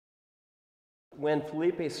When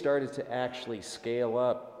Felipe started to actually scale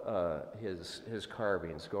up his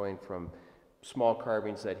carvings, going from small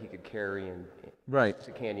carvings that he could carry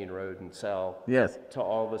to Canyon Road and sell, Yes, to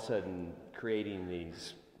all of a sudden creating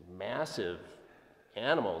these massive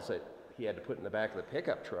animals that he had to put in the back of the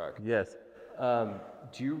pickup truck. yes.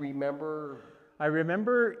 Do you remember? I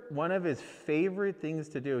remember one of his favorite things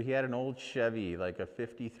to do. He had an old Chevy, like a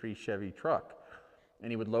 '53 Chevy truck,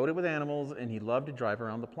 and he would load it with animals, and he loved to drive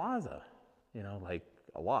around the plaza, you know, like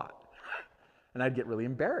a lot. And I'd get really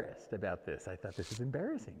embarrassed about this. I thought, this is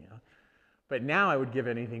embarrassing, you know. But now I would give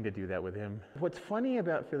anything to do that with him. What's funny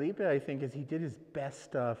about Felipe, I think, is he did his best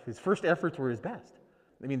stuff. His first efforts were his best.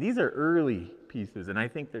 I mean, these are early pieces, and I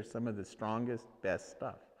think they're some of the strongest, best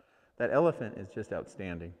stuff. That elephant is just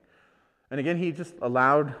outstanding. And again, he just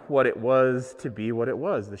allowed what it was to be what it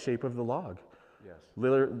was, the shape of the log. Yes.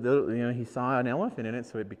 You know, he saw an elephant in it,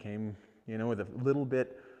 so it became, you know, with a little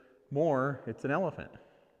bit more, it's an elephant.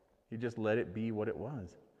 He just let it be what it was.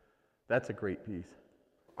 That's a great piece.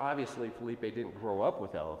 Obviously, Felipe didn't grow up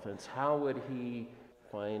with elephants. How would he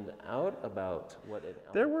find out about what an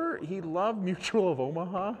elephant? He loved Mutual of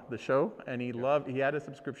Omaha, the show, and he had a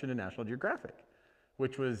subscription to National Geographic,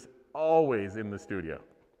 which was always in the studio.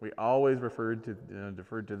 We always deferred to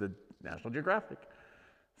the National Geographic.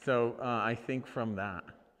 So I think from that.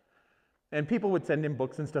 And people would send him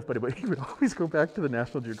books and stuff, but he would always go back to the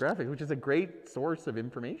National Geographic, which is a great source of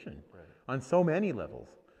information on so many levels.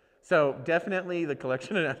 So definitely the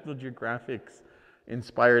collection of National Geographics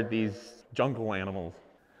inspired these jungle animals.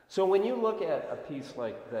 So when you look at a piece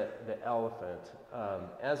like the elephant,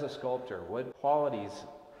 as a sculptor, what qualities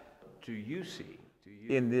do you see?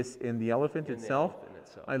 In the elephant itself?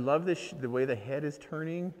 I love the way the head is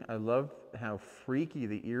turning. I love how freaky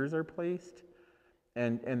the ears are placed.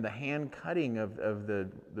 And the hand cutting of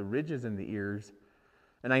the ridges in the ears.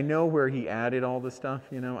 And I know where he added all the stuff,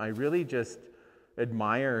 you know. I really just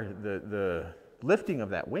admire the lifting of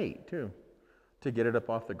that weight, too, to get it up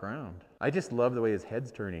off the ground. I just love the way his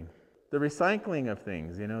head's turning. The recycling of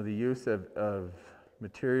things, you know, the use of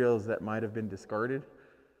materials that might have been discarded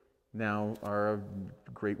now are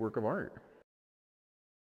a great work of art.